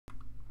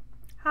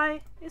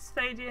Hi, it's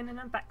Fadian and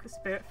I'm back with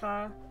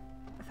Spiritfarer.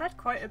 I've had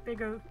quite a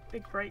big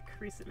break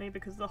recently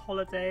because of the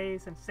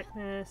holidays and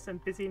sickness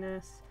and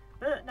busyness,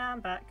 but now I'm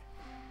back.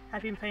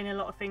 I've been playing a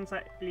lot of things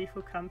like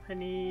Lethal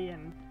Company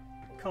and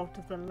Cult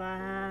of the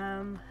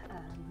Lamb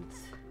and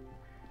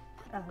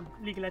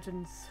League of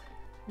Legends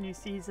new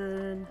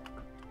season,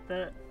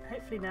 but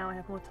hopefully now I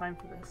have more time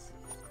for this.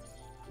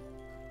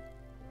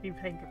 Been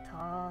playing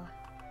guitar,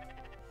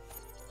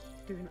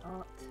 doing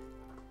art,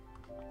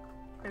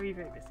 very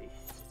busy.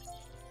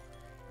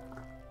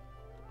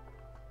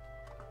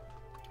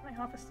 Can I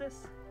harvest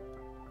this?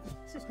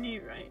 This is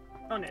new, right?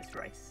 Oh no, it's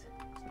rice.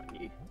 It's not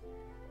new.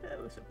 But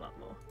I also plant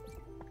more.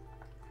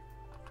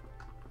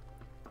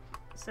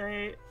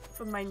 So,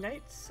 for my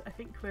notes, I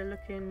think we're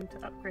looking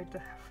to upgrade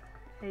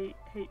the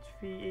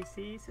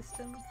HVAC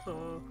system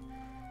for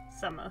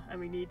summer, and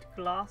we need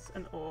glass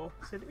and ore.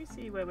 So let me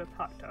see where we're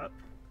parked up.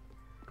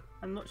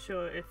 I'm not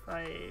sure if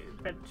I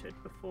ventured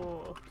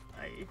before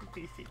I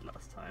DC'd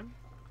last time.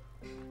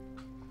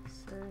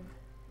 So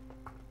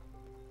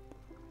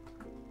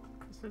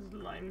this is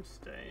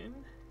limestone.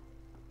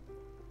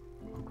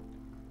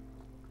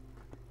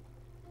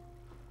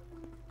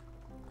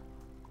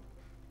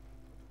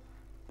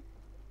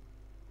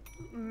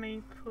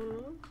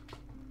 Maple.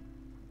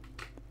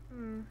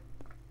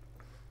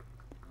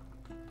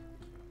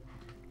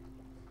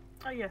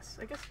 Oh yes,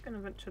 I guess I'm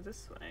gonna venture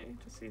this way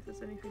to see if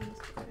there's anything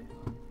this way.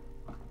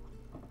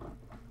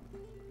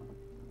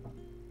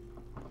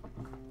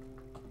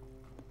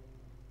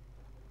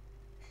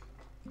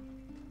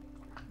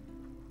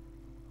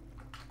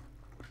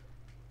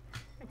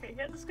 Okay,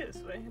 yeah, let's go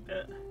this way a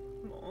bit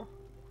more.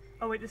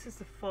 Oh wait, this is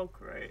the fog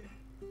road.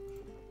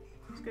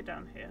 Let's go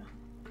down here.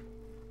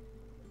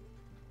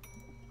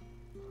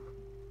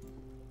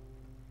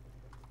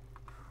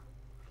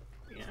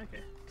 Yeah,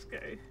 okay, let's go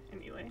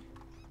anyway.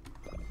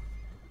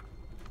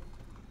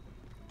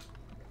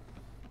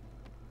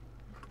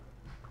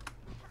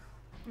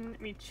 And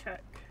let me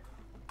check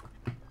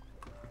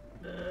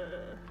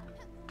the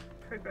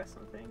progress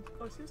on things.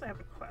 Oh, it seems I have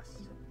a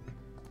quest.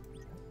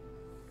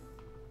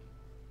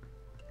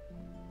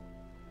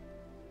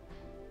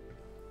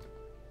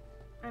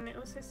 And it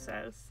also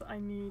says that I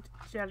need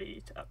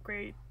jelly to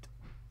upgrade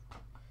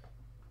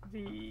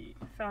the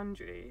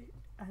foundry,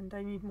 and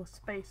I need more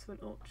space for an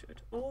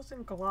orchard. Ores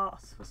and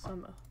glass for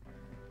summer.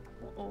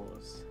 Or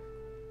ores.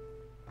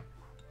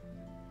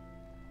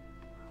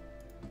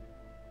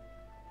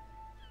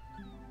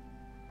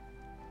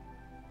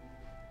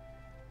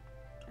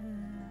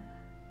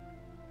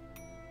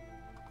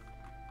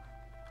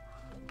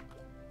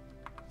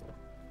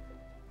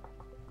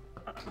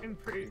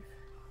 Improve.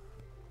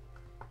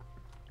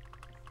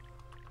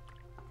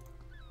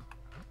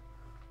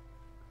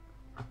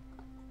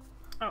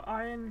 Oh,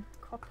 iron,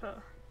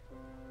 copper,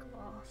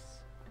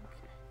 glass.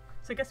 Okay.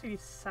 So I guess we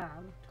use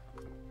sand.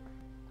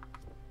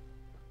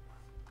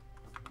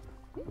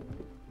 Okay.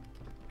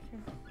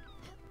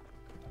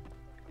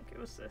 Okay,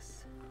 what's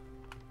this?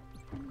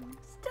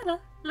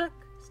 Stella! Look!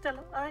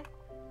 Stella,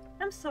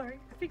 I'm sorry.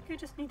 I think I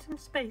just need some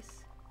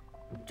space.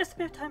 Just a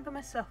bit of time for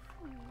myself.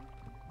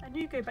 I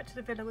knew going back to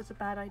the villa was a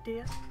bad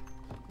idea.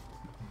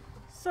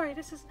 Sorry,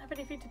 this doesn't have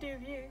anything to do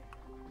with you.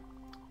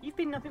 You've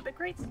been nothing but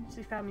great since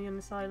you found me on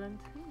this island.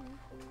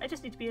 I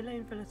just need to be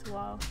alone for a little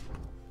while.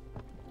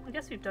 I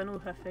guess we've done all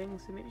her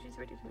things, so maybe she's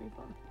ready to move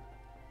on.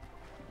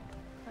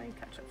 I can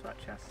catch up to that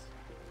chest.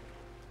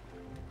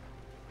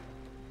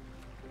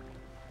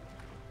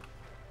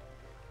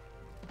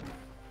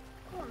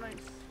 Oh,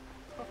 nice.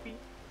 Coffee.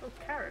 Oh,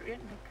 carrot. We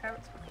hadn't had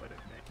carrots before, I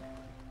don't think.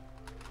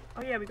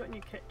 Oh yeah, we got a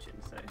new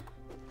kitchen, so...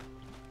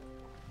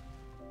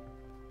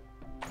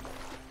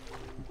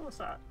 What's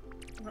that?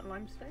 Is that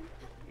limestone?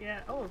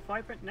 Yeah. Oh, a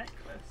vibrant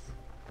necklace.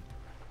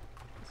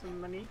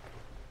 Some money.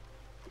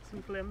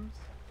 Some glims.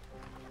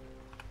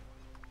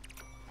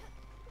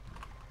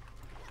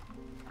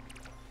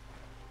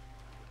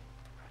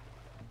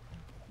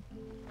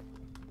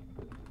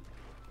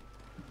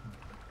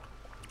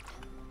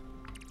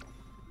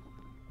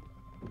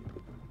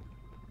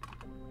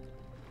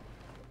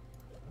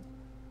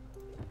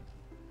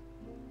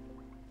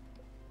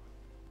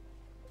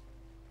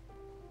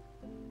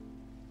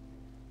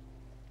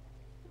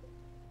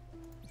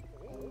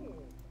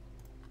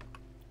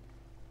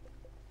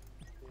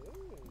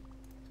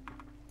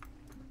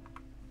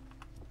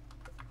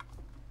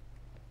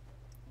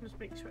 Just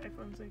make sure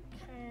everyone's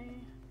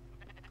okay.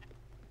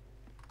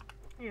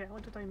 Yeah,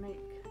 what did I make?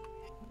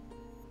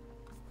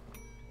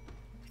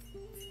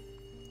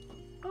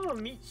 Oh,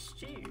 meat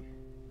stew.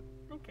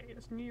 Okay,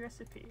 that's a new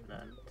recipe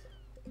learned.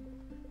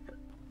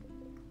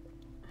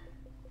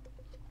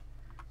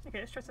 Okay,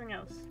 let's try something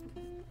else.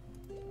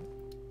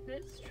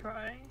 Let's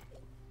try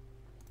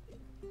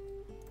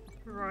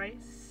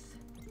rice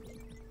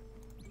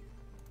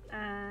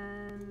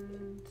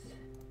and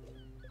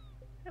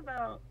how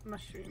about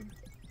mushroom?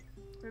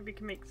 Maybe we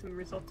can make some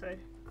risotto.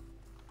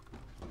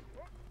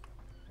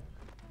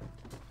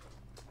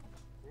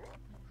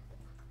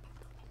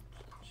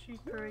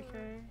 Super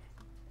okay.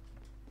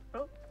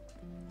 Oh,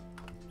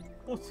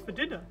 What's for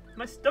dinner?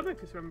 My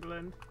stomach is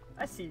rumbling.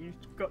 I see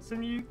you've got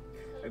some new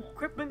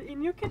equipment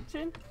in your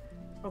kitchen.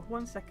 Oh,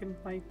 1 second,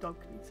 my dog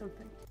needs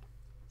something.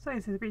 So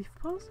this is a brief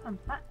pause, I'm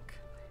back.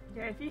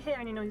 Yeah, if you hear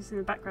any noises in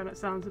the background that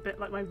sounds a bit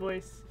like my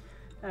voice,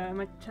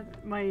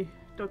 my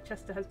dog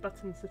Chester has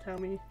buttons to tell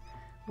me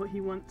what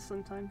he wants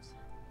sometimes.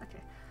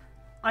 Okay,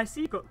 I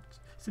see you've got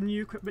some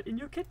new equipment in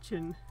your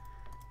kitchen.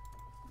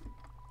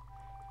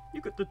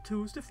 You've got the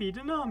tools to feed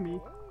an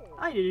army.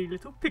 I need a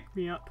little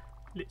pick-me-up.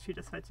 Literally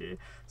just fed you.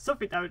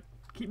 Something that would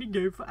keep me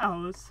going for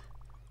hours.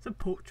 Some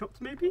pork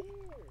chops maybe?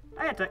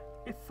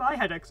 If I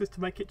had access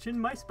to my kitchen,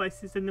 my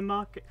spices in the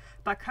market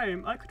back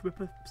home, I could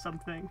whip up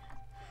something.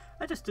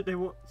 I just don't know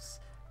what's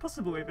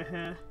possible over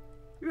here.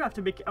 You have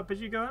to make it up as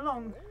you go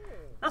along.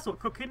 That's what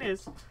cooking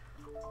is.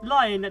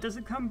 Lying that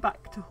doesn't come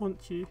back to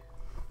haunt you.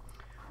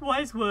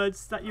 Wise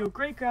words that your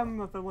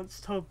great-grandmother once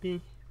told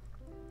me.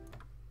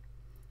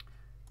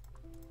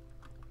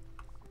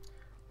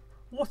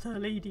 What a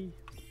lady.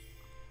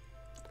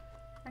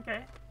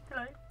 Okay,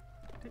 hello.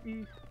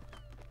 Do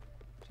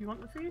you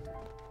want the food?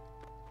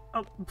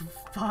 Oh,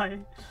 bye.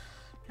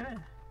 Come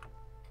here.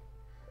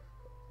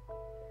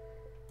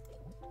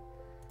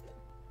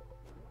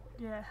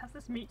 Yeah, have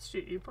this meat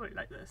stew. You probably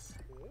like this.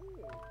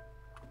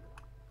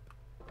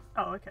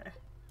 Oh, okay.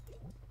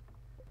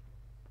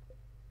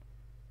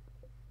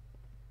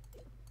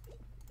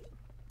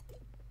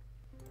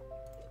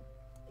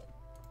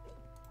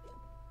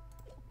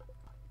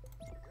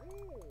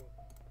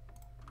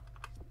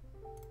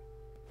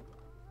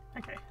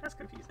 Okay, that's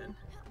confusing.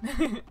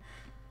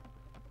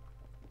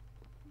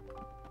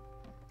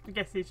 I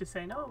guess he's just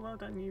saying, oh, well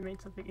done, you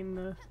made something in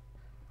the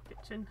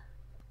kitchen.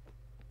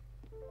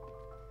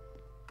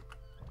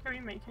 Can we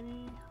make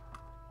any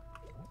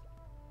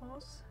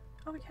horse?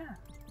 Oh, we can.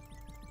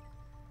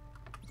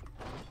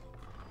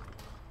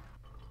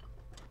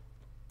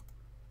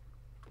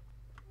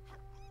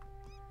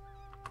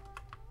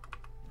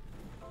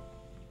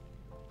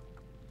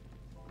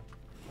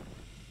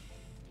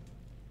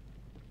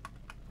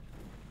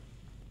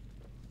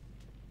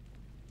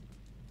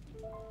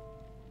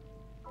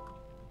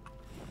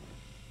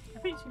 I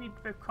think you need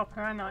both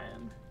copper and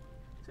iron.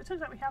 So it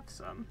turns out we have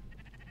some.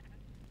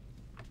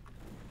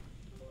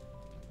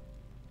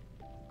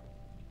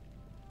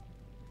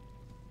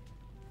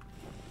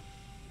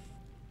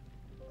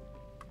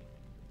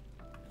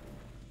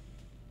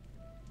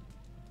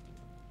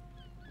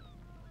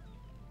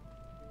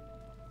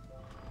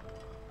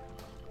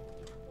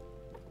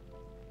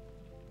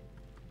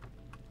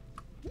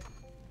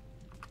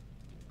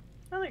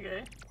 Oh, there you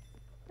go.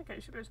 Okay,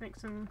 should be able to make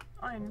some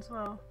iron as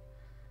well.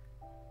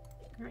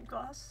 Can we make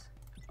glass?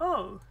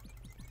 Oh!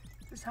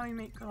 This is how we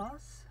make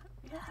glass?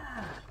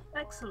 Yeah!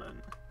 Excellent!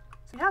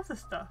 So you have the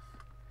stuff.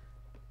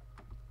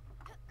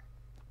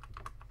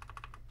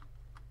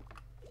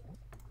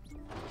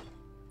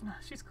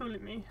 She's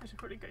calling me. I should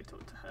probably go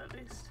talk to her at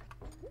least.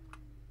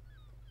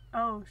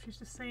 Oh, she's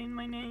just saying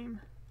my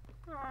name.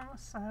 Oh,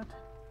 that's sad.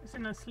 It's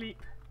in her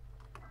sleep.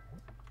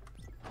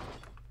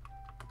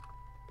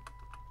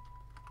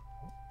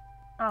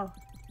 Oh,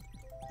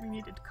 we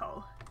needed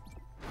coal.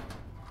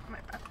 My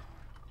bad.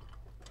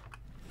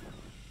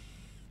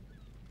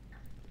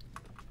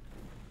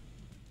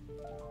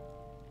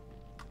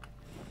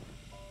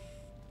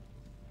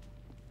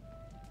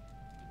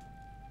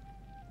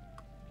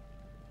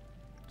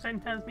 Jane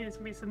tells me there's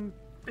going to be some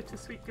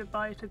bittersweet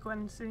goodbye to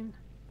Gwen soon.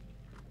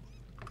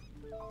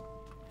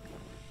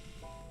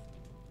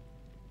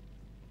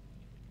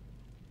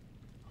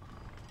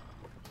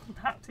 And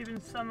perhaps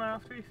even summer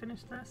after we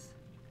finish this.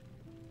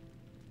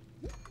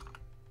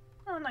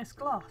 Oh, nice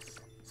glass.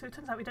 So it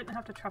turns out we don't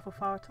have to travel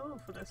far at all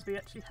for this. We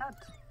actually had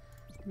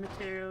the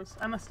materials.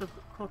 I must have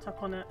caught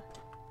up on it.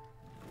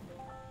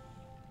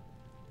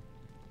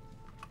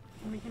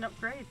 And we can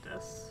upgrade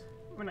this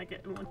when I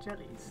get more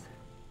jellies.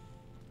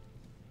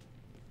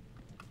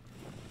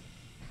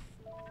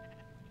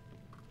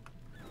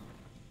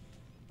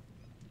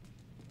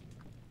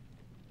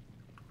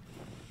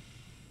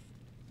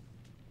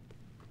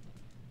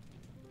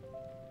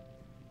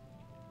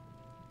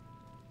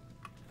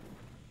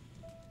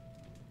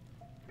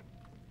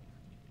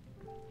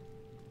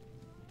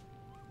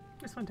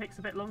 This one takes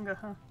a bit longer,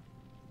 huh?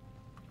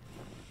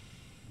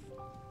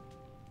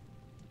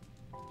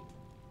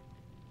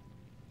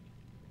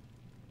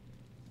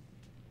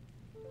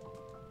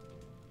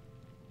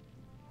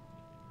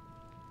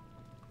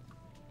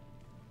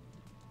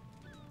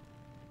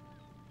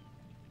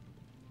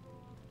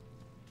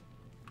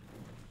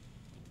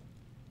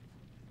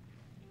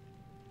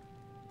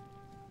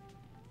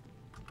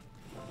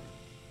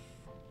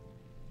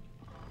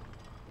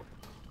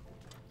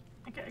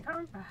 Okay, I can't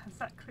remember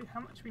exactly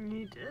how much we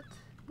needed,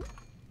 so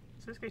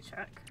let's go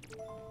check.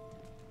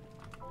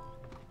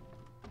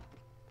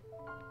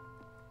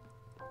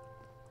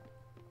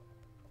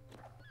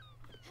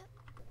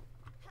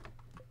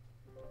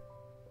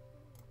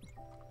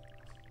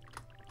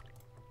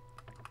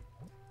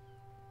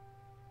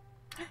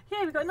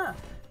 Yeah, we got enough!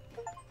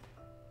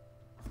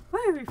 Woo,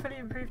 we fully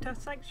improved our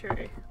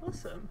sanctuary.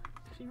 Awesome.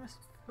 She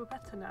must feel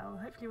better now.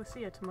 Hopefully we'll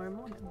see her tomorrow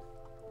morning.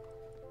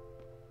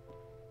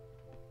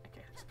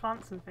 Okay, let's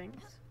plant some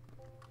things.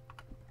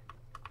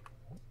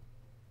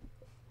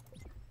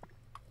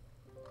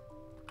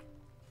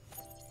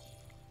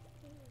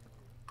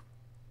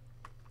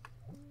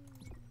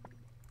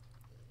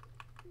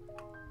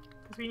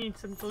 Because we need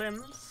some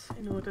glims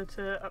in order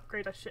to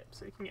upgrade our ship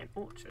so we can get an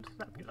orchard.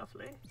 That'd be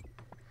lovely.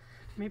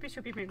 Maybe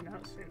she'll be moving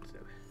out soon, so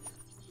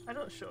I'm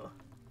not sure.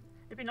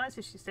 It'd be nice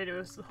if she stayed with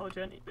us the whole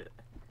journey, but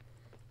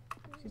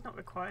she's not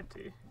required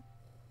to.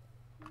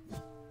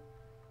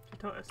 She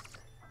taught us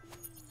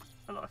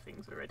a lot of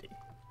things already.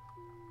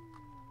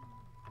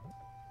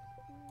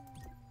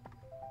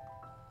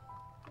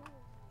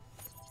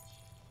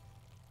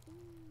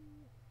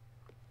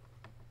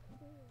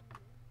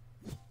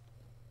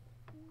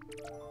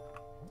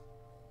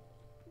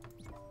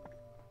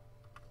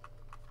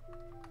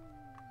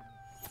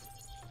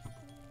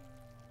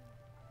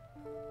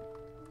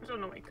 I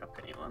don't want to wake up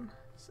anyone,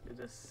 so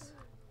just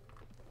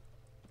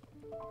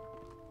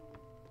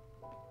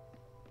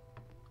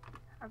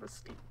have a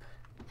sleep.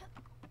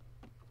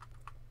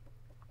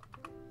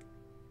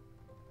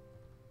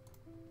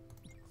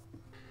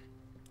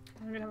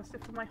 I'm gonna have a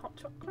sip of my hot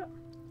chocolate,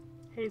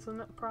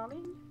 hazelnut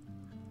praline.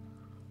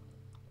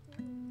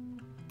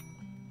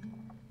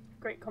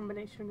 Great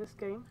combination in this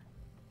game.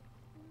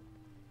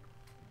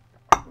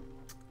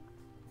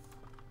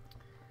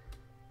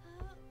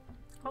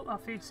 Oh, our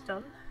food's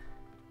done.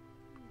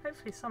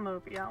 Hopefully Summer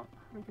will be out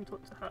and we can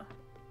talk to her.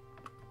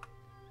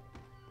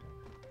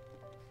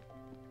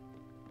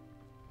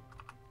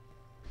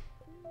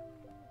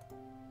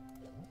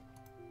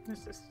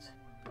 Let's just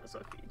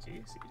sort of feed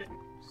you so you don't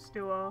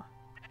steal our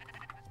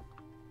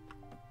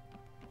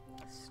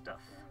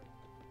stuff.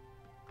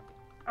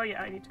 Oh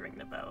yeah, I need to ring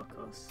the bell, of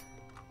course.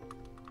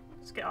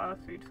 Let's get our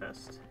food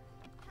first.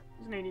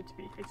 There's no need to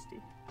be hasty.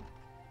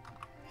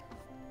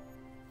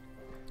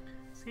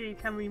 See,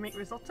 can we make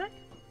risotto?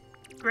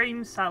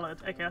 Grain salad.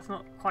 Okay, that's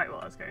not quite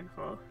what I was going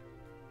for.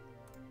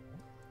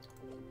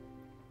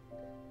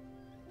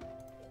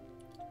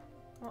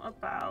 What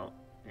about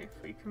if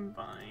we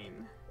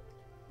combine...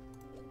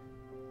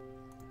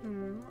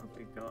 what have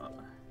we got?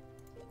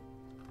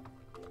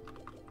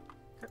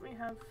 Don't we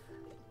have...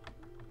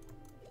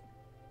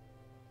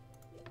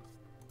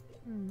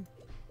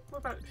 What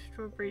about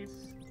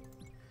strawberries?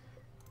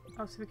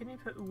 Oh, so we can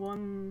only put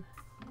one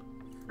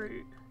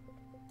fruit.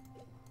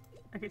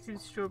 Okay, so the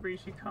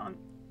strawberries you can't...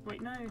 Wait,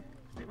 no, I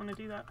didn't want to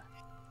do that.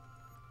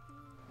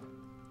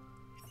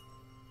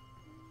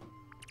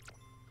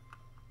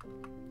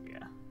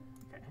 Yeah,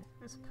 okay,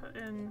 let's put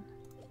in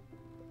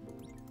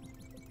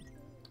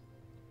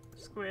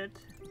squid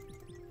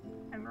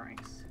and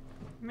rice.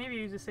 Maybe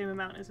use the same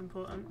amount is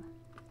important.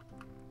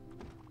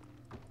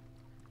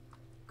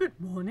 Good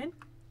morning.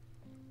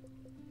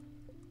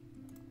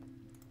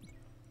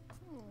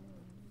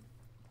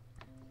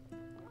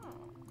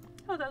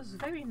 Oh, that was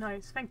very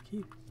nice, thank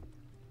you.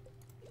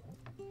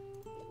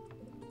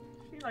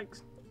 She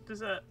likes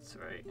desserts,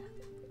 right?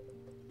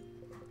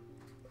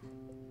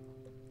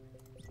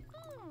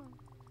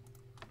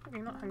 Okay,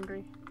 not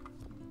hungry.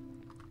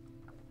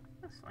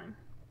 That's fine.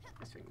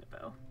 Let's ring the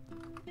bell.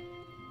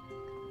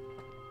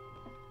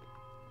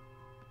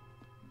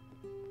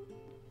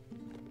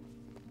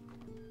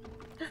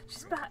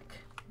 She's back!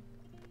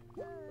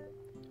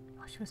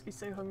 Oh, she must be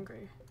so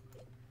hungry.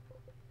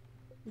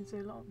 Been so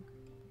long.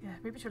 Yeah,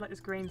 maybe she'll like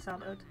this grain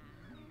salad.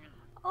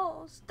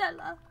 Oh,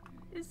 Stella!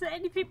 Is there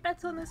anything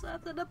better on this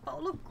earth than a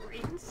bowl of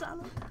grain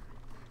salad?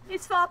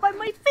 It's far by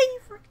my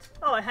favourite!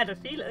 Oh, I had a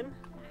feeling.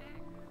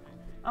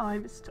 Oh, I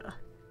missed her.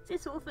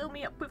 This will fill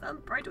me up with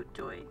unbridled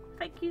joy.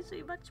 Thank you so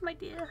much, my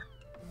dear.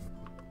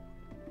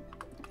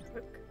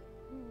 Look.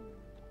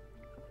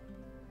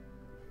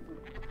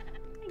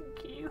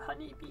 Thank you,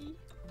 honeybee.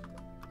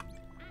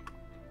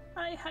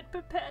 I had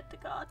prepared the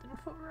garden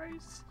for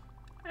Rose.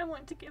 I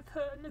want to give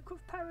her a nook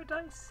of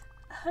paradise,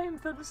 a home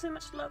filled with so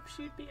much love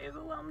she'd be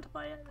overwhelmed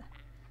by it.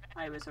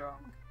 I was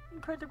wrong,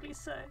 incredibly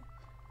so.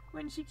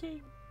 When she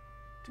came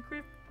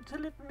to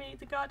live with me,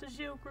 the garden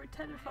Gilles grew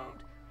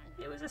tenfold.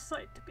 It was a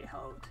sight to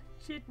behold.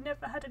 She had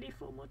never had any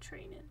formal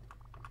training,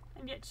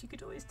 and yet she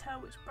could always tell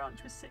which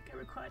branch was sick and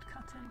required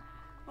cutting,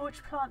 or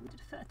which plant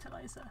needed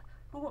fertilizer,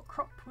 or what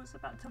crop was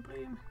about to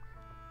bloom.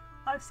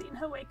 I've seen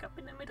her wake up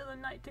in the middle of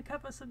the night to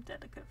cover some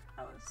delicate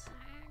flowers.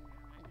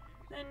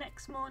 The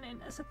next morning,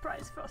 a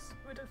surprise frost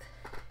would have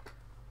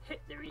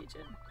hit the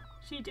region.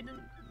 She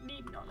didn't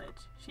need knowledge.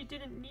 She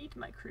didn't need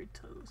my crude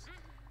tools,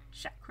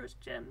 chakras,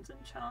 gems,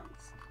 and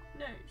chants.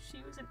 No,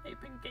 she was an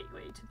open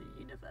gateway to the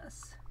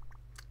universe.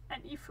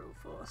 An ethereal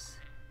force.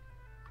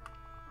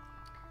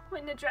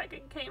 When the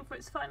dragon came for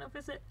its final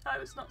visit, I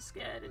was not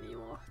scared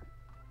anymore.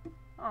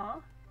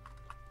 Ah.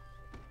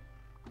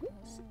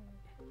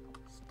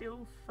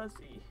 Still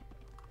fuzzy.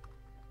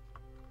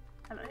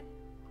 Hello?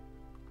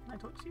 Can I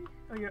talk to you?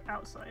 Oh, you're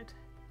outside.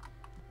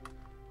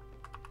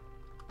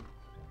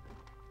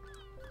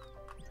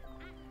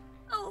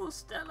 Oh,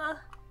 Stella.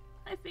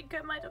 I think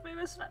I might have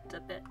overslept a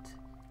bit.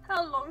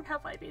 How long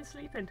have I been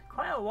sleeping?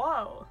 Quite a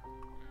while.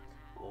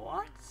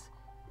 What?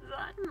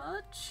 That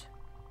much?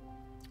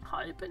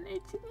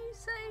 Hibernating, you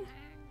say?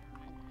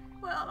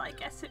 Well, I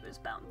guess it was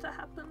bound to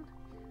happen.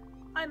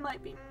 I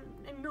might be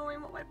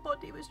ignoring what my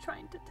body was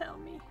trying to tell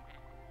me.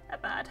 A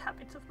bad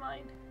habit of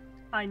mine.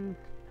 I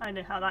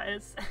know how that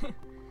is.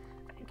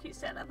 Thank you,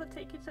 Stella, for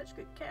taking such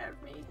good care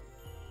of me.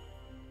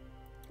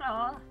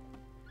 Ah,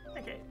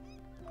 okay.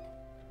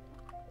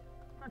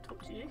 I'll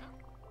talk to you.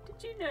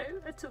 Did you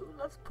know a tool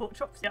loves pork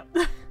chops? Yep.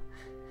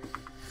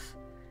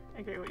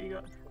 Okay, what you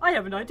got? I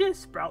have an idea,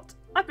 Sprout.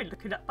 I've been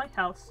looking at my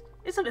house.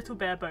 It's a little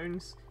bare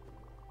bones.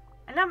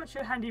 An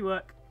amateur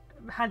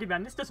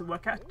handyman, this doesn't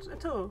work out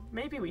at all.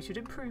 Maybe we should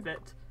improve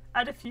it.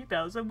 Add a few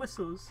bells and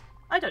whistles.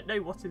 I don't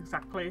know what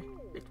exactly.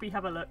 Let me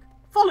have a look.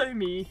 Follow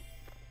me!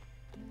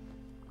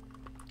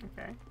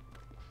 Okay.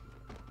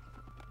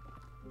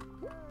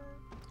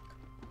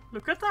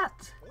 Look at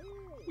that!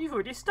 You've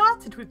already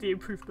started with the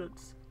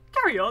improvements.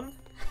 Carry on!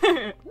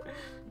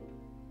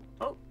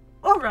 Oh,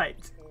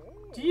 alright.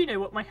 Do you know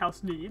what my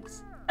house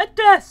needs? A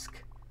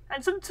desk!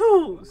 And some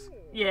tools!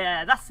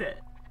 Yeah, that's it.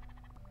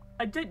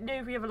 I don't know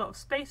if we have a lot of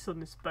space on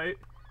this boat.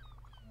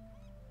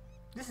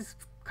 This is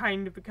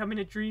kind of becoming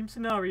a dream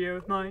scenario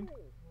of mine.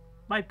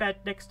 My bed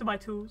next to my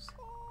tools.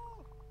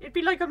 It'd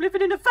be like I'm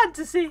living in a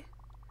fantasy!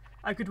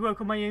 I could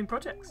work on my own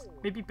projects.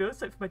 Maybe build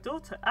something for my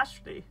daughter,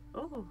 Ashley.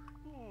 Oh.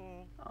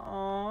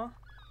 Aww.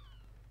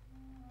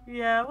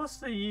 Yeah, what's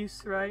the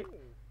use, right?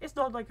 It's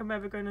not like I'm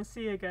ever going to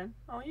see again.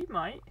 Oh, you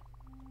might.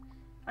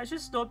 I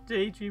should stop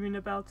daydreaming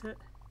about it.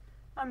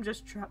 I'm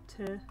just trapped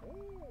here.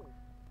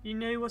 You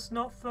know what's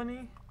not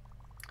funny?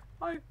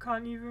 I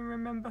can't even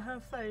remember her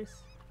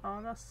face.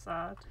 Oh, that's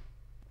sad.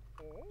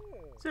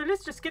 So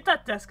let's just get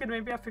that desk and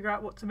maybe I'll figure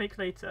out what to make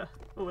later.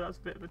 Oh, that was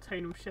a bit of a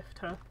tonal shift,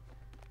 huh?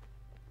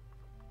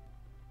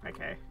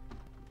 Okay.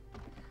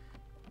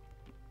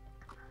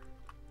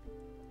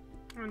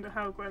 I wonder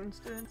how Gwen's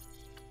doing.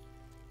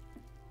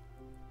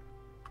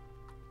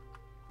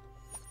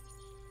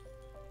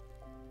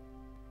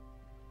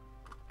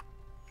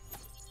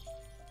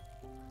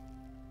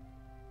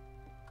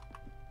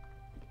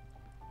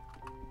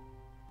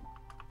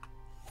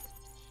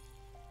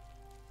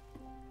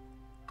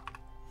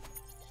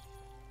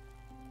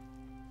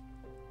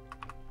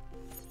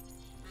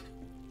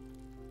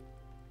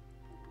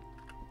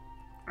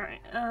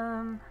 Right,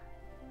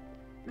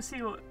 let's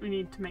see what we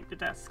need to make the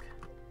desk.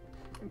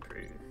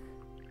 Improve.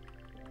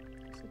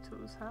 It's a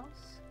tools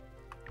house.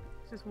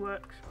 This is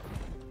workshop.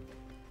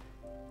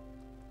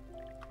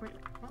 Wait,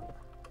 what?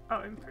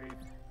 Oh, improve.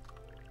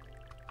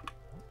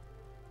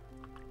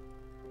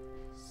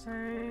 So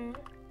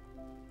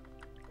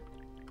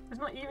there's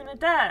not even a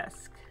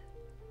desk.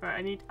 Right,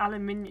 I need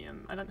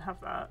aluminium. I don't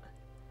have that.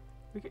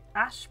 We get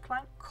ash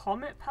plank,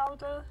 comet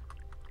powder.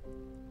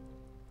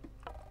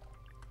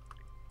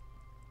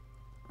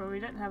 Well, we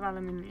don't have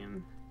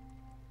aluminium.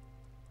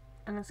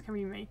 Unless, can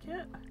we make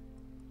it?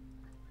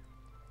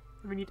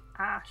 We need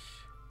ash.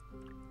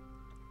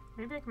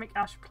 Maybe I can make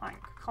ash plank.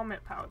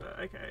 Comet powder,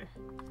 okay.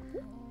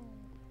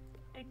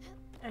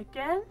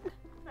 Again?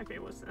 Okay,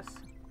 what's this?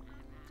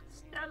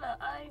 Stella,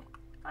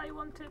 I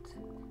wanted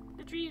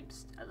the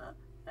dreams, Stella.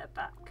 They're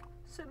back.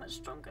 So much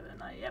stronger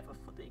than I ever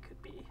thought they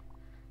could be.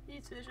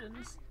 These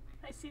visions,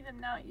 I see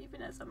them now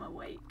even as I'm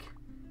awake.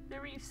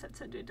 The reef had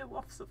turned into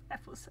wafts of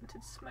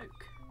apple-scented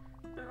smoke.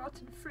 The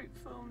rotten fruit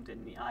formed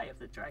in the eye of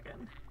the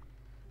dragon,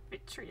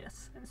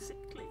 vitreous and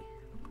sickly,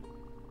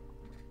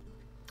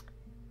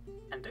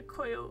 and a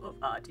coil of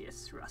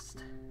arduous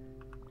rust.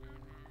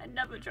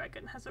 Another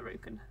dragon has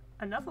awoken.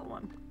 Another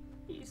one.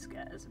 He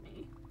scares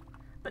me,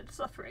 but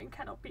suffering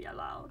cannot be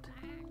allowed.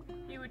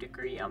 You would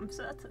agree, I'm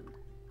certain.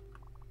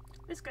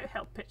 Let's go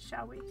help it,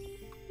 shall we?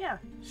 Yeah,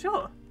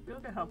 sure. We'll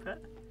go help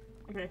it.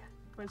 Okay,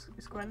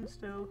 is Gwen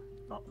still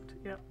locked?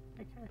 Yep,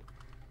 okay.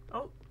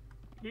 Oh,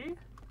 you?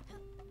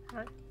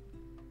 Hello?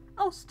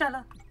 Oh,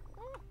 Stella!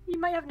 You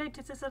may have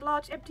noticed there's a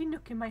large empty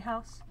nook in my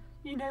house.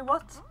 You know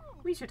what?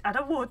 We should add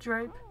a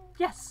wardrobe.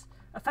 Yes,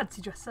 a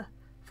fancy dresser.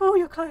 For all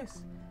your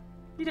clothes.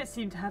 You don't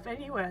seem to have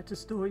anywhere to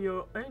store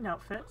your own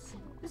outfits.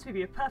 This would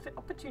be a perfect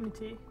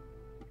opportunity.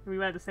 We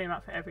wear the same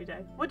outfit every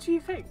day. What do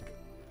you think?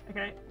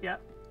 Okay, yeah.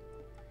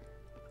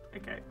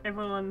 Okay,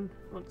 everyone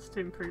wants to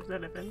improve their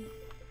living.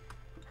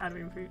 How do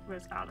we improve?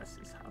 Where's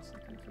Alice's house? I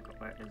kind of forgot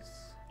where it is.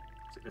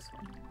 Is it this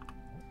one?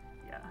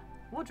 Yeah.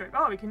 Wardrobe.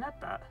 Oh, we can add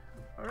that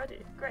already.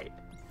 Great.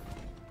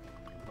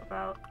 What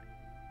about...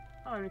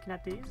 Oh, and we can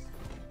add these.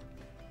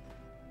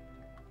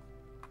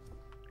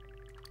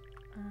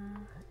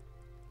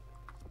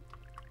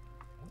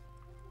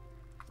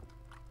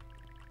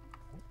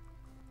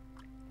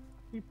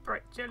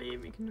 Bright jelly,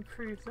 we can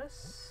improve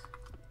this.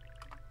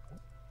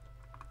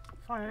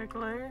 Fire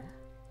glow.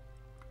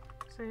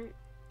 So,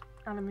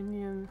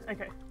 aluminium.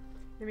 Okay,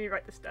 let me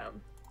write this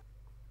down.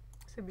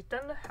 So we've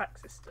done the hack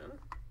system.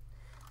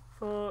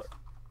 For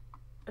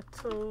a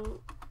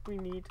tool, we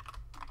need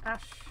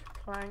ash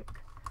plank,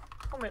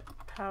 comet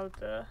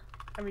powder,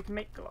 and we can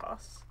make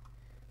glass.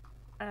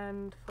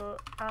 And for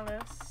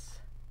Alice,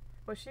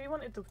 well, she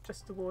wanted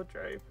just the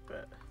wardrobe,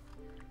 but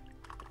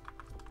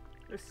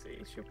Let's see,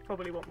 she'll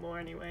probably want more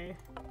anyway.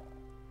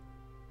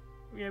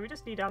 Yeah, we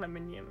just need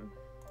aluminium.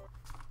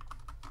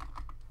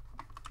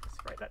 Let's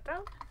write that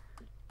down.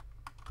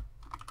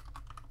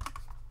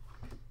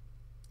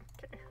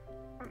 Okay,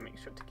 I'll make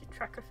sure to keep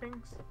track of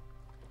things.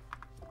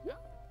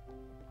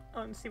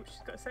 Oh, and see what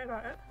she's got to say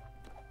about it.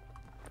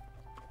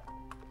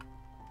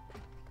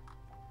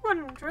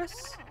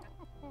 Wondrous!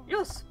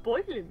 You're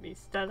spoiling me,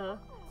 Stella.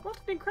 What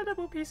an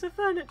incredible piece of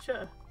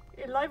furniture!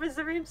 It enlivens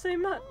the room so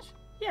much.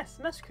 Yes,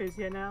 much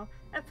cozier now,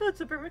 and filled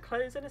to brim with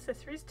clothes and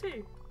accessories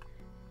too.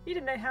 You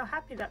don't know how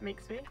happy that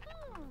makes me.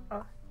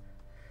 Oh.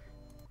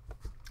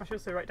 I should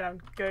also write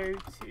down, go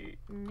to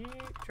New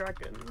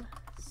Dragon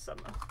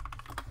Summer.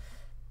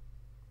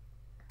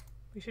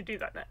 We should do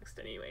that next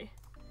anyway.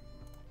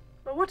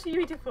 Well, what are you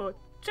waiting for?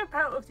 Jump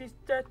out of these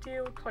dirty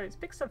old clothes,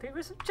 pick something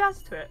with some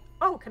jazz to it.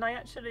 Oh, can I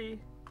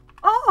actually...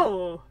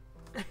 Oh!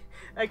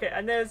 Okay,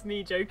 and there's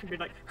me joking, being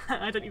like,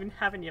 I don't even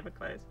have any other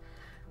clothes.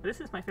 But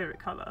this is my favourite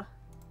colour.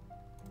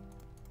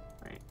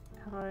 Wait,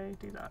 how do I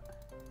do that?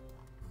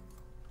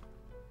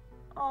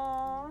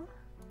 Aww.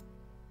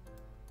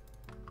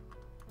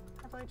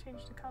 How do I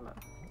change the colour?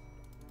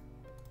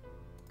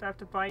 Do I have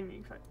to buy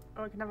new clothes?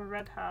 Oh, I can have a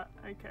red hat.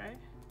 Okay.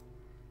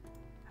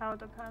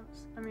 Powder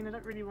pants. I mean, I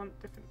don't really want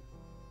different...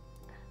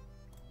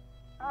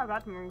 I have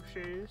Admiral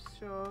shoes,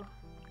 sure.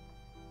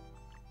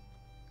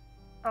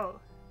 Oh,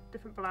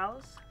 different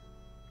blouse.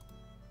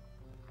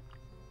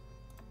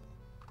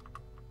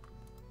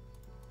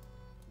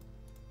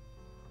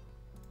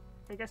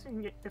 I guess we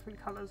can get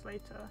different colours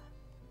later.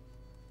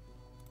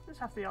 Let's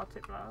have the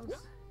Arctic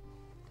blouse.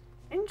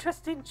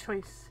 Interesting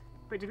choice.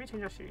 Wait, did we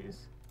change our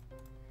shoes?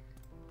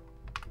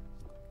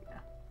 Yeah.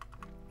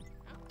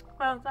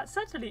 Well, that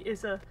certainly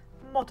is a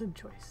modern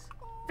choice.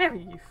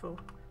 Very youthful.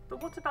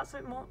 But what about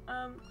something more,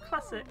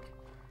 classic?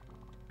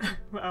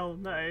 Well,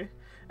 no.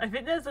 I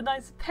think there's a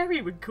nice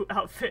periwinkle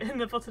outfit in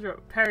the bottom drawer.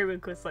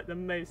 Periwinkle is like the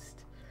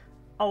most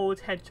old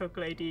hedgehog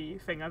lady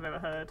thing I've ever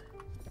heard.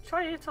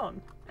 Try it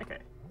on. Okay.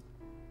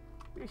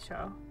 We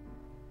shall.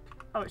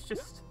 Oh, it's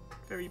just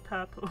very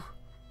purple.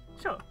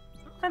 Sure.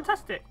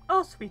 Fantastic.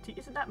 Oh, sweetie,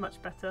 isn't that much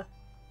better?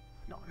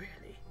 Not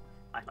really.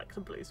 I like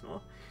the blues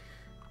more.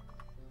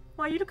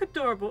 Why, you look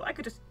adorable. I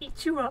could just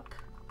eat you up.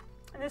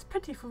 And there's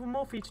plenty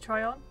more for you to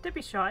try on. Don't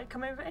be shy.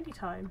 Come over any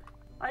time.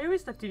 I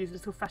always love to do these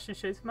little fashion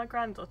shows with my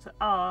granddaughter.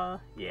 Ah,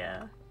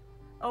 yeah.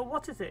 Oh,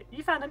 what is it?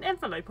 You found an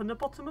envelope on the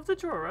bottom of the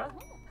drawer?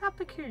 How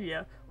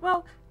peculiar.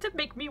 Well, don't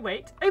make me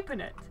wait. Open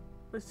it.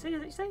 What's it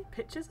you say?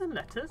 Pictures and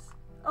letters?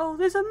 Oh,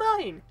 those are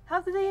mine. How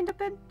did they end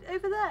up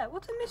over there?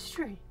 What a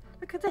mystery.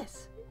 Look at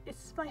this.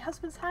 It's my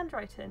husband's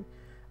handwriting.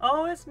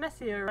 Oh, it's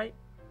messy, all right.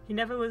 He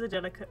never was a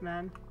delicate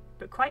man,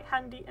 but quite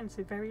handy and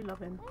so very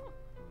loving.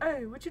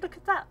 Oh, would you look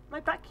at that? My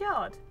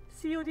backyard.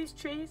 See all these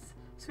trees?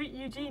 Sweet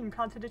Eugene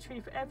planted a tree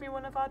for every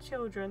one of our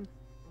children.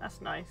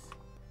 That's nice.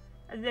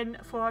 And then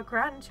for our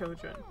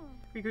grandchildren,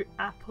 we grew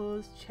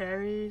apples,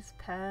 cherries,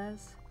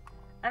 pears.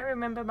 I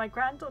remember my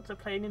granddaughter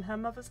playing in her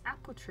mother's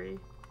apple tree.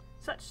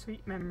 Such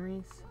sweet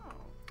memories.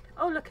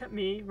 Oh, look at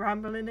me,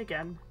 rambling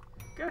again.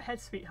 Go ahead,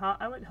 sweetheart.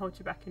 I won't hold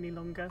you back any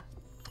longer.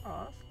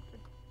 Oh, that's lovely.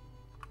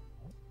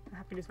 My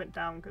happiness went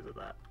down because of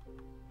that.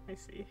 I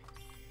see.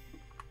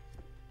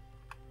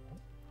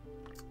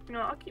 You know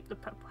what, I'll keep the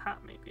purple hat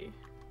maybe.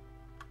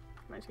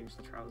 Can I change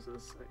the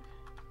trousers?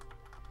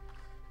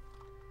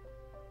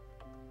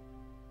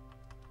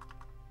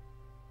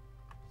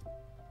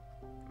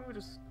 We'll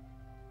just...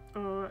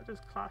 Oh, that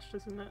just clashed,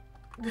 isn't it?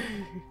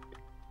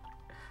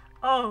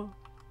 Oh,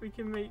 we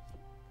can make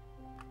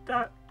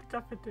that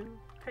daffodil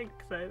pink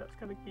though, that's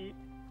kind of cute.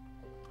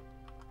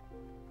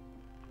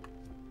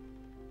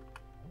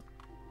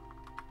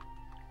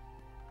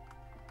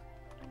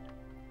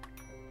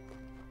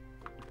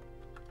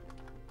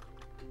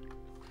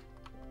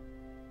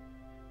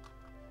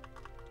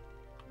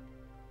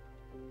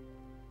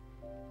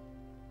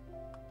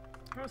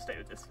 We'll stay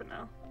with this for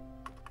now.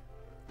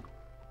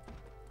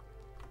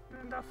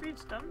 And our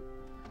food's done.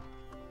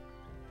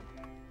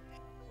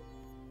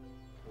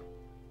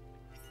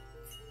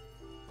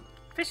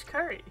 Fish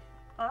curry!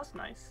 Oh, that's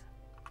nice.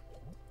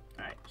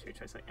 Alright, should we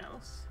try something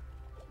else?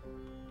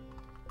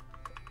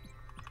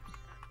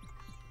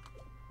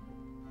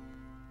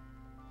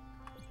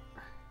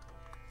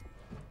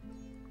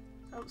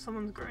 Oh,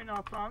 someone's growing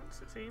our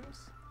plants, it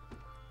seems.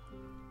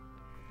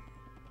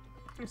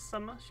 It's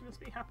summer, she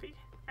must be happy.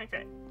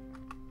 Okay.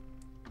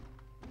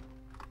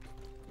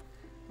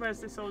 Where's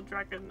this old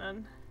dragon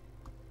then?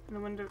 And I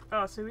wonder...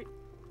 Oh, so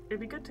it'd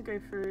be good to go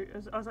through...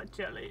 I was like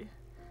jelly.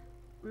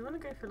 We want to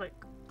go through like...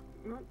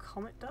 We want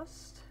comet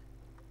dust?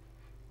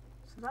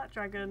 So that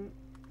dragon...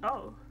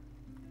 Oh.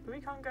 But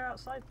we can't go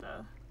outside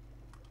there.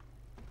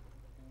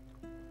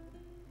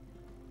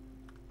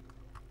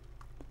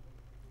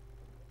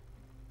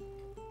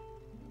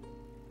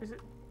 Is it...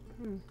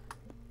 I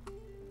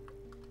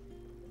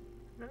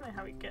don't know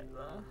how we get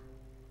there.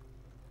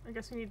 I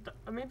guess we need the...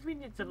 maybe we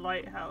need the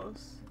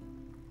lighthouse.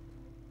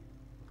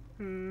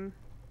 Bit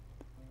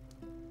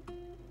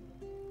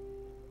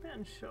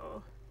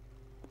unsure.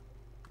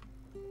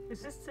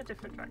 Is this a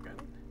different dragon?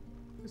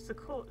 It's the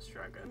quartz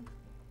dragon.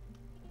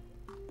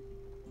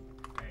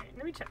 Okay,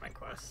 let me check my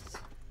quests.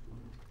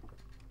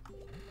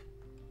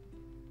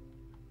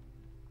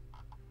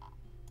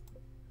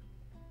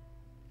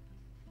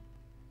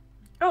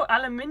 Oh,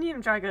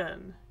 aluminium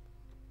dragon!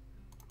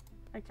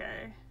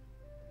 Okay.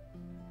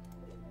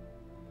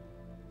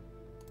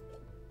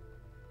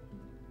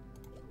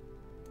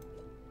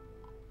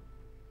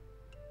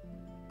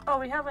 Oh,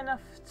 we have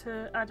enough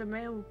to add a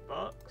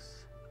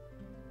mailbox.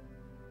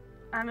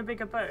 And a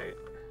bigger boat.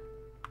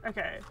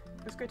 Okay,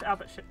 let's go to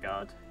Albert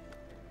Shipyard.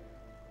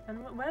 And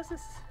where's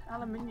this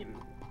aluminium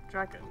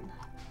dragon?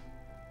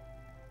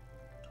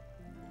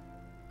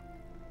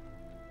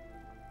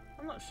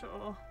 I'm not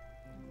sure.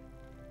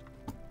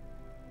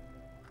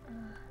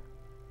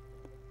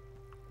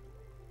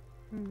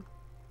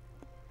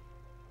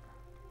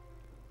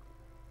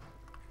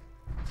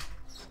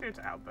 Let's go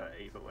to Albert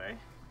either way.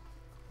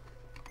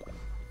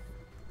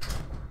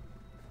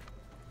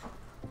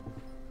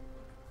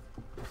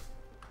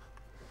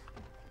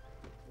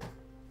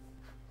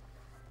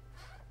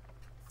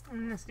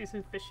 Let's do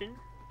some fishing,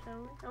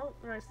 shall we? Oh,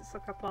 right, it's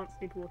like our plants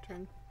need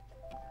watering.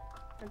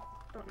 I don't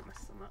want to mess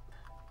them up.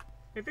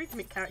 Maybe we can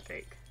make carrot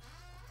cake.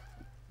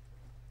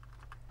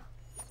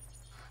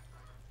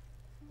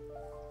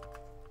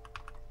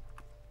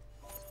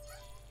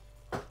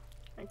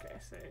 Okay,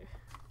 so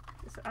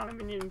it's an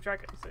aluminium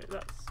dragon, so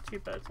that's 2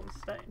 birds on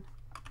stone.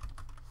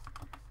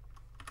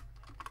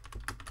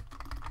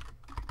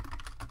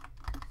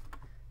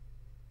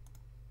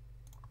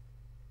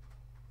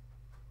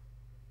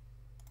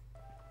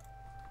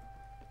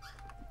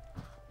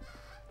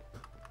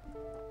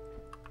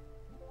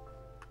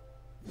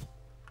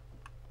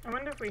 I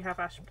wonder if we have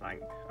ash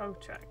plank. I'll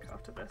check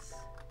after this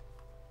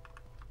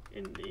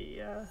in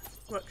the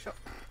workshop.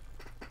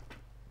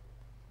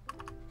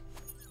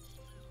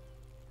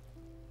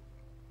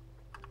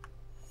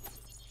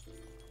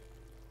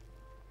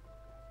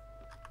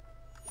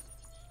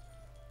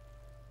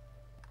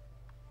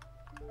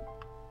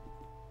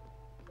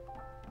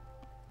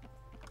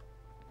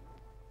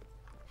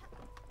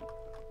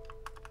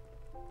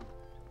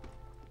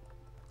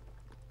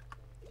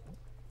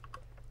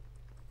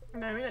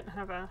 No, we don't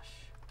have ash.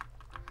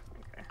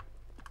 Okay.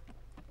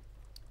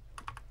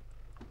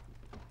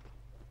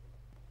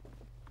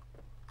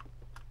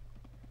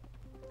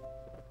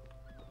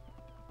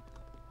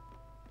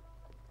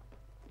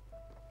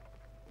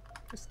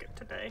 Let's skip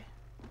today.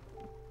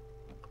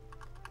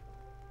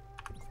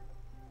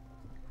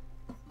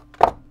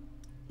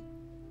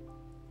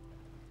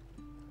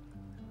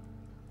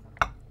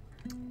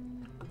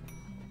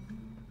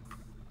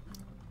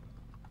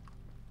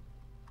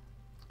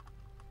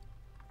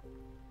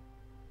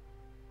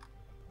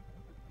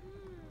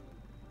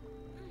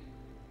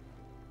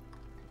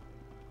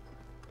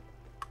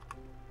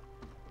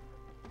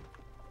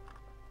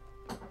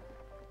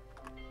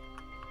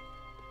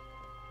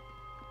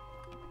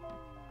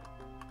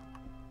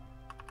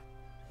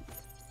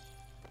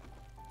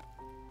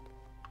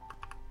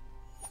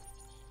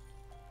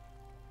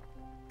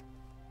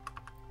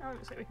 Oh,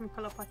 looks like we can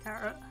pull up our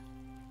carrot.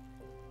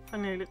 I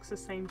know it looks the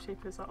same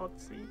shape as our odd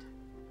seed.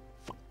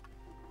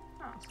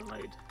 Ah, it's a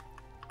load.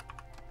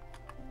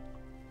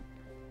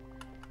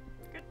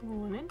 Good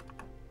morning.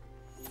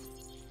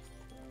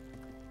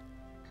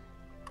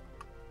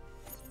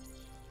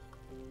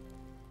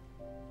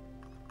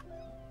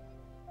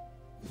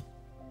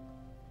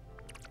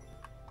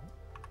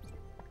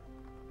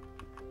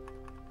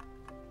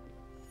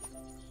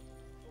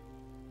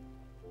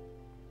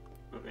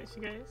 Oh, there she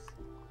goes.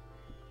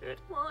 Good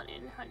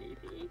morning,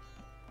 honeybee.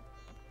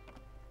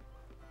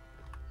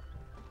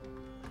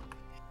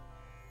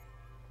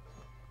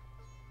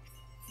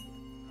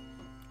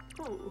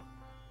 Oh,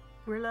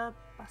 Brilla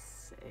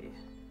Basse.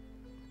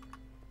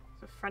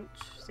 It's a French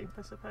soup,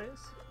 I suppose.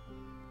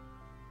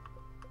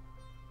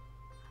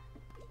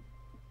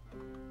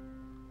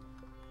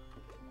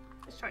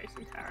 Let's try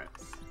some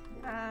carrots.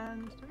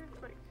 And do we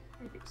have like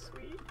anything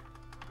sweet?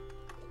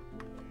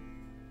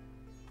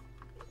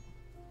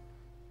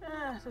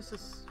 Let's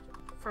just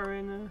throw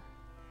in a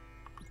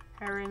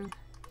herring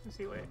and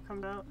see what it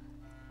comes out.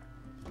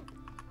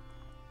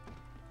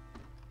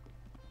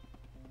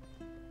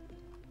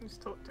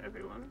 Just talk to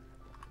everyone.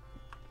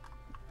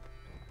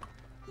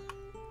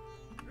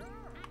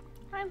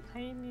 I'm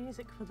playing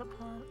music for the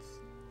plants.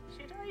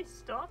 Should I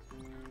stop?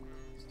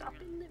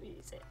 Stopping the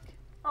music.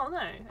 Oh no,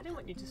 I didn't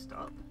want you to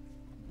stop.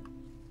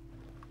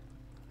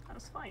 That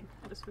was fine.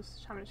 I just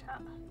was having a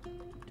chat. Do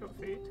you want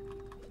food?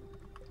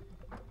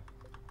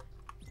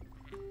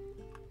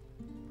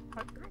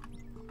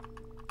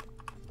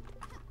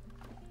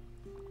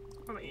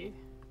 What about you?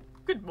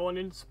 Good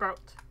morning,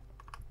 Sprout.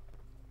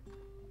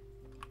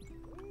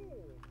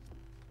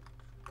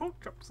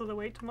 Pork chops are the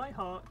way to my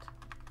heart.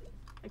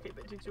 Okay,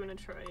 but did you want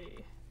to try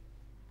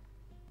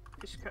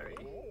fish curry?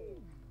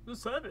 The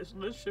service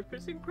on this ship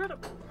is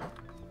incredible.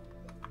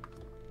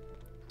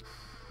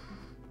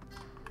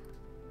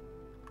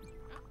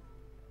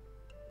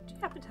 Do you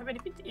happen to have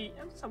anything to eat?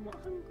 I'm somewhat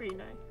hungry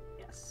now.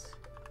 Yes.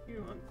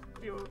 You want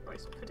your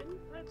rice pudding?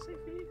 Let's say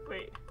for you.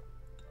 Wait.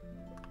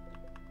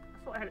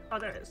 I thought I had it. Oh,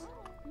 there it is.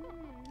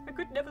 I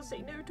could never say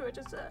no to a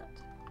dessert.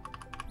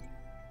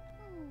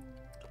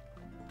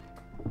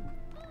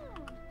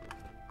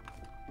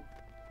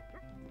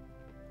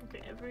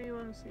 Okay,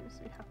 everyone seems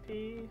to be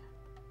happy.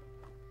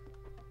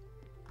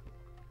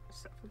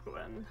 Except for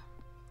Gwen.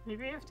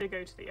 Maybe we have to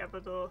go to the other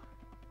door.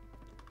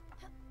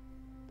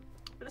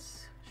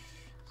 Let's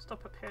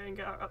stop up here and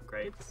get our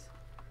upgrades.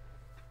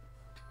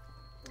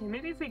 Yeah,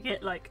 maybe if we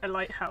get like a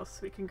lighthouse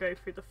we can go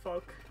through the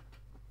fog.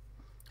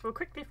 We'll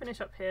quickly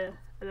finish up here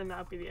and then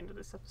that'll be the end of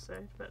this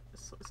episode, but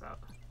let's sort this out.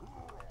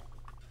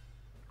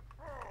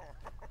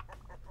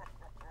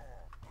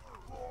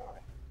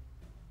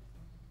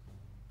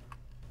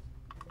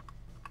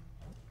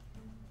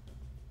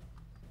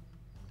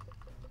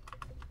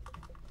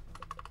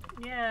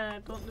 Yeah,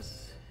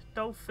 dauntless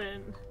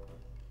dolphin.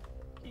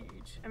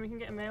 Huge. And we can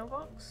get a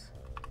mailbox?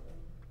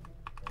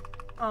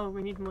 Oh,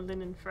 we need more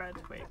linen thread.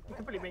 Wait, we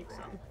can probably make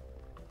some.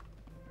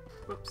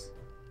 Whoops,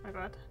 my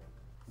bad.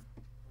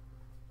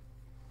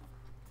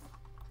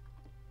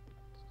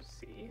 Let's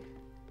see.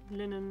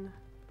 Linen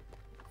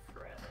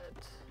thread.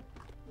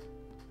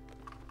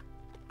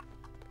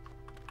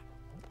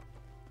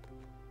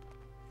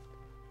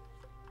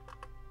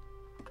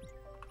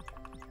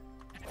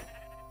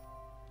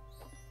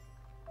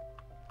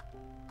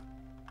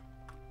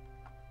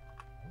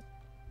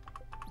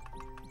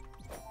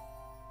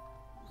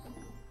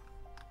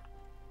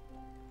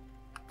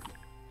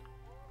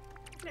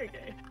 There we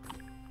go.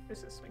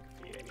 This is like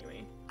a few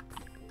anyway.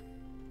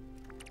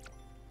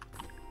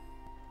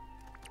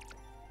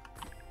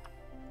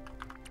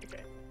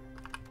 Okay.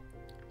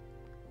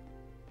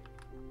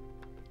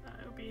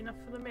 That'll be enough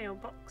for the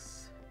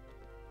mailbox.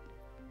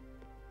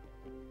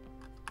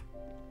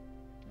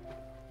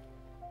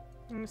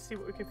 Let's see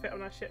what we can fit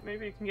on our ship.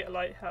 Maybe we can get a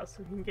lighthouse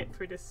so we can get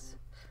through this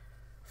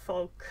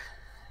fog.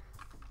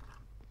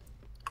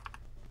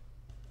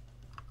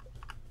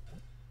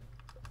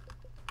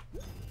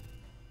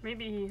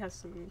 Maybe he has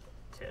some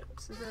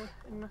tips. Is there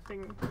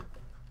nothing?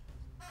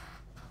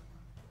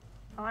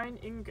 Iron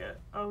ingot.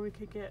 Oh, we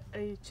could get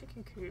a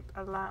chicken coop,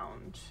 a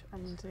lounge,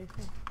 and a thing.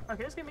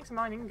 Okay, let's go make some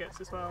iron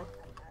ingots as well.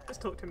 Let's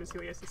talk to him and see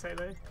what he has to say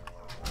though.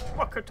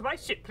 Welcome to my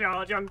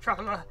shipyard, young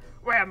traveller.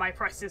 Where my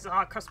prices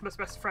are customer's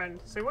best friend.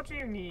 So what do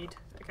you need?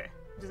 Okay,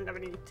 he doesn't have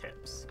any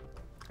tips.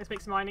 Let's make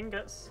some iron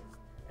ingots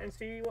and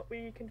see what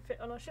we can fit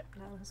on our ship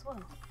now as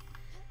well.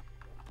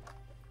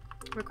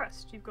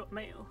 Request, you've got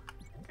mail.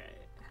 Okay.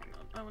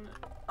 I wanna.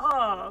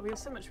 Ah, we have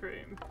so much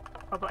room.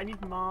 Oh, but I need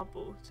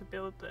marble to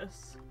build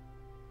this.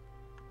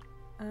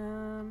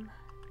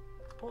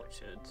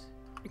 Orchard.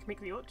 We can make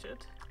the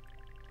orchard.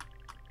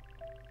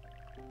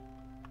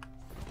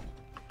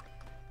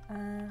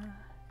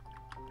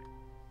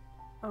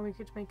 Oh, we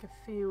could make a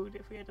field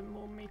if we had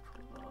more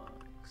maple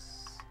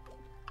logs.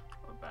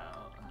 What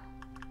about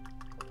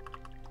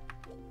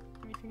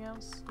anything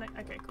else? No.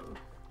 Okay, cool.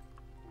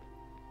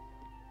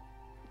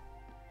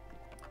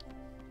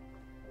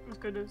 It's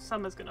good.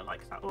 Summer's gonna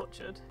like that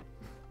orchard.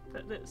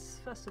 But let's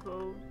first of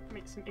all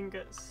make some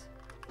ingots.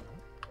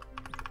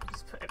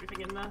 Just put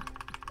everything in there.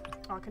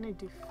 Oh, I can only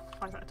do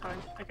 5 at a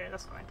time. Okay,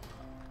 that's fine.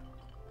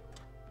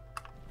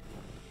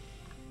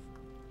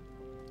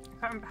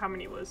 I can't remember how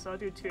many it was, so I'll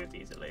do 2 of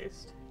these at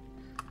least.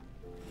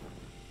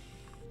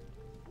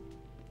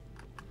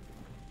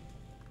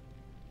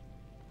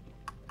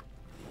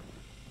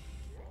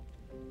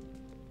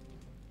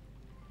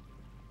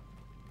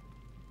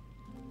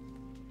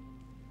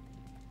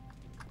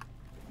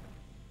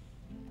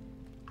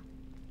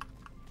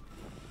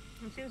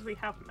 As soon as we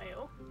have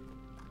mail,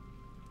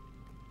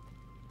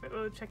 but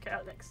we'll check it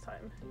out next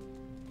time.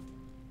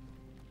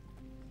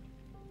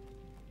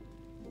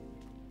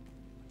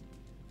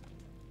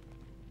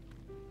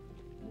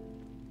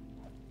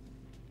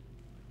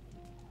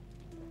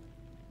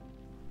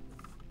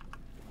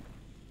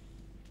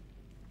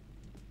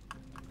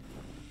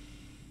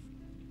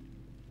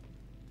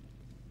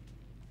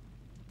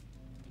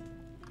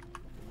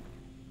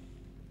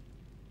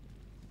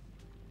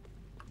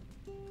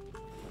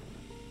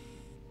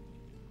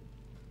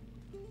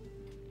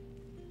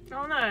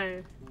 Oh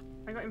no!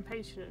 I got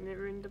impatient and it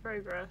ruined the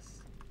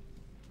progress.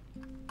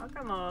 Oh,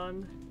 come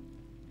on.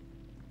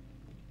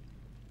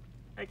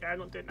 Okay, I'm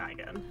not doing that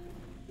again.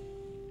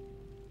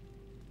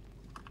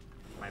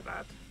 My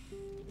bad.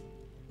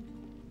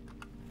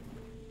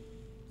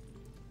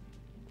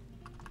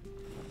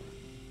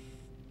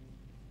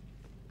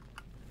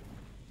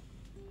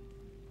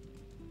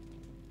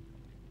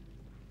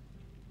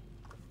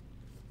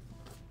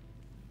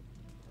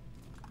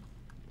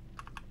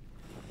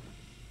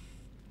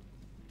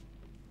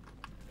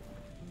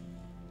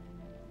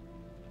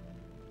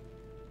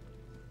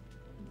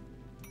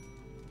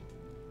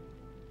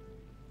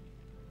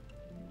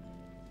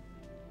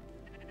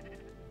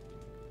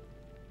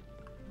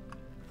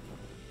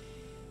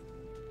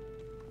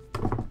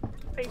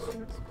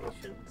 Patience,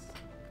 patience.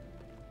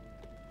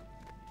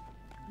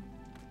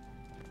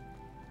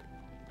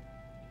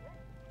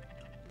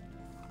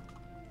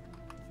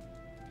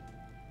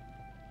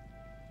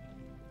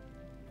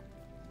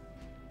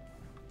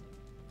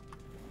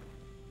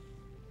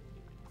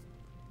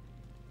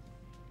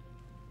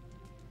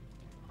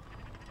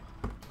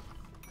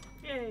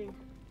 Yay!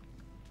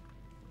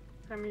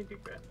 How many do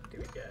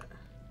we get?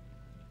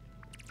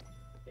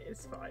 It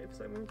is 5,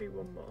 so I'm gonna do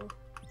one more.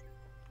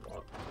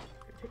 What?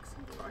 It takes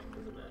some time,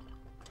 doesn't it?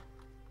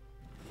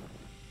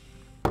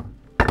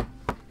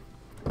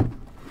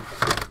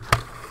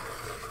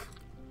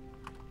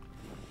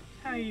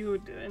 How are you all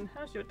doing?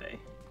 How's your day?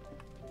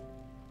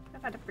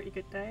 I've had a pretty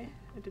good day.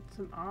 I did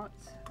some art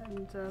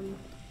and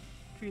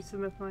drew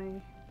some of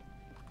my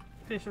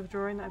finish off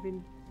drawing that I've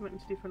been wanting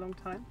to do for a long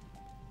time.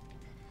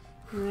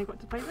 And then I got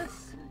to play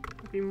this.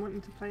 I've been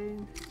wanting to play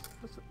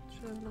for such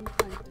a long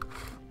time.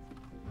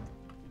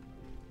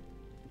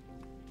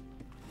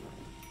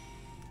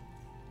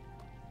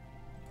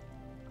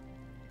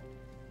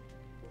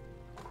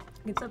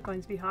 It can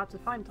sometimes be hard to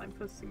find time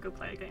for single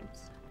player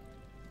games.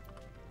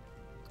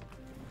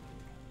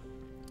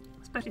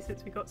 Especially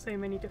since we've got so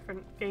many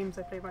different games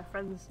I play with my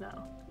friends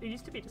now. It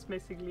used to be just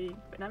mostly League,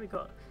 but now we've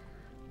got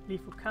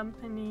Lethal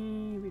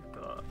Company, we've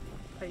got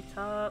Plate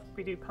Up,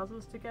 we do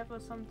puzzles together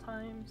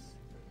sometimes.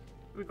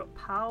 We've got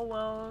Power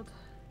World,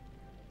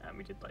 and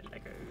we did like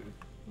Lego,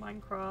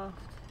 Minecraft,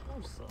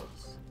 all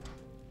sorts.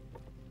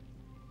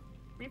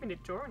 We even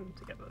did drawing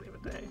together the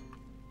other day.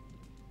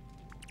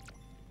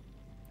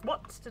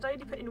 What? Did I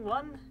only put in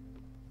 1?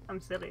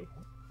 I'm silly.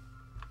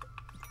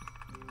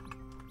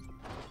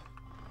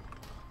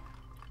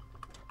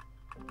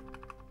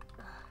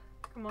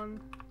 Come on.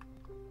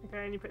 Okay,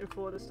 I only put in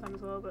 4 this time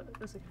as well, but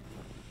that's okay.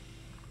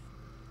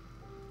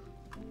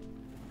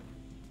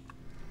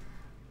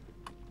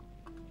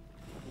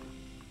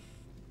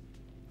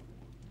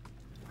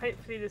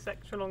 Hopefully this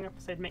extra long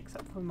episode makes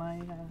up for my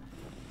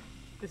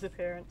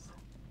disappearance.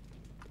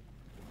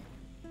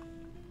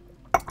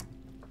 I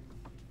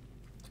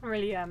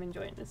really am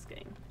enjoying this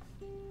game.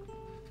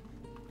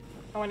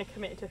 I want to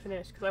commit to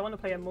finish because I want to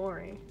play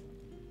Amori,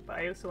 but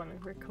I also want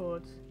to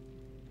record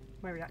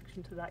my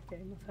reaction to that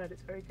game. I've heard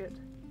it's very good.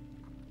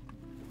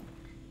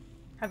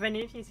 Have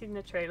any of you seen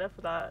the trailer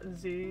for that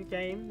zoo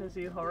game, the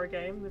zoo horror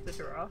game with the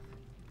giraffe?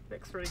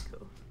 Looks really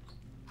cool.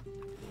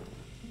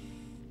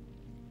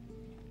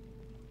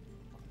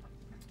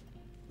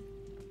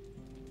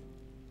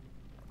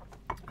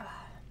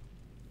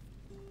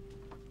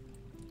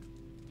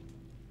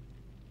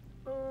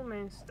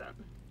 Almost done.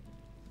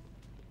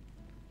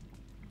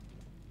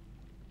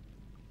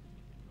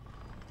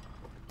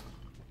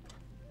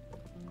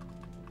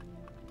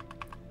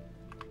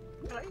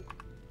 Hello?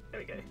 There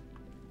we go.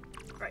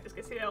 Right, let's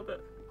go see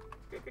Albert.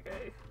 Go, go, go.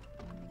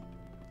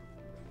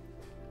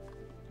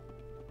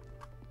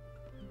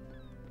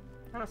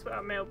 And that's what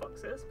our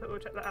mailbox is, but we'll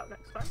check that out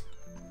next time.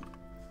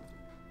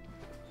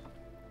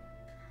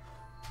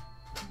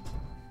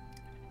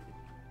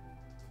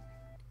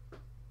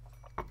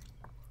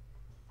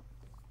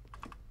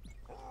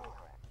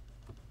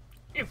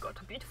 You've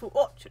got a beautiful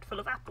orchard full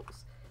of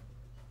apples.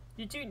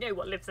 You do know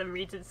what lives and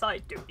reads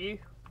inside, don't you?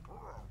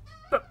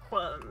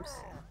 Bookworms.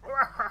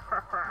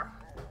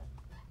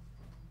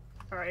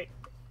 Alright.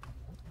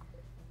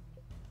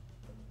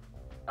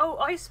 Oh,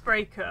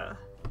 icebreaker!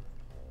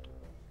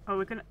 Oh,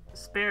 we're gonna...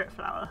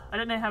 Spiritfarer. I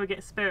don't know how we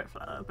get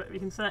Spiritfarer, but we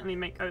can certainly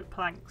make oak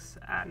planks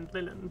and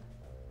linen.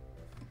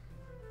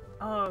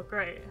 Oh,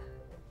 great.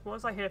 What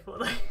was I here for,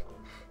 though?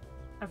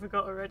 I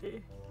forgot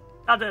already.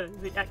 Oh, no,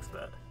 the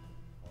expert.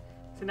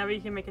 So now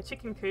we can make a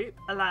chicken coop,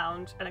 a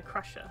lounge, and a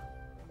crusher.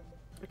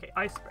 Okay,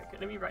 icebreaker.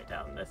 Let me write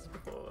down this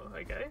before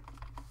I go.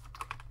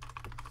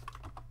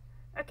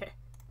 Okay.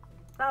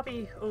 That'll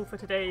be all for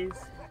today's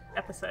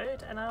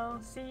episode, and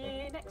I'll see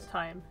you next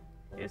time.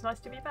 It was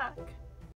nice to be back.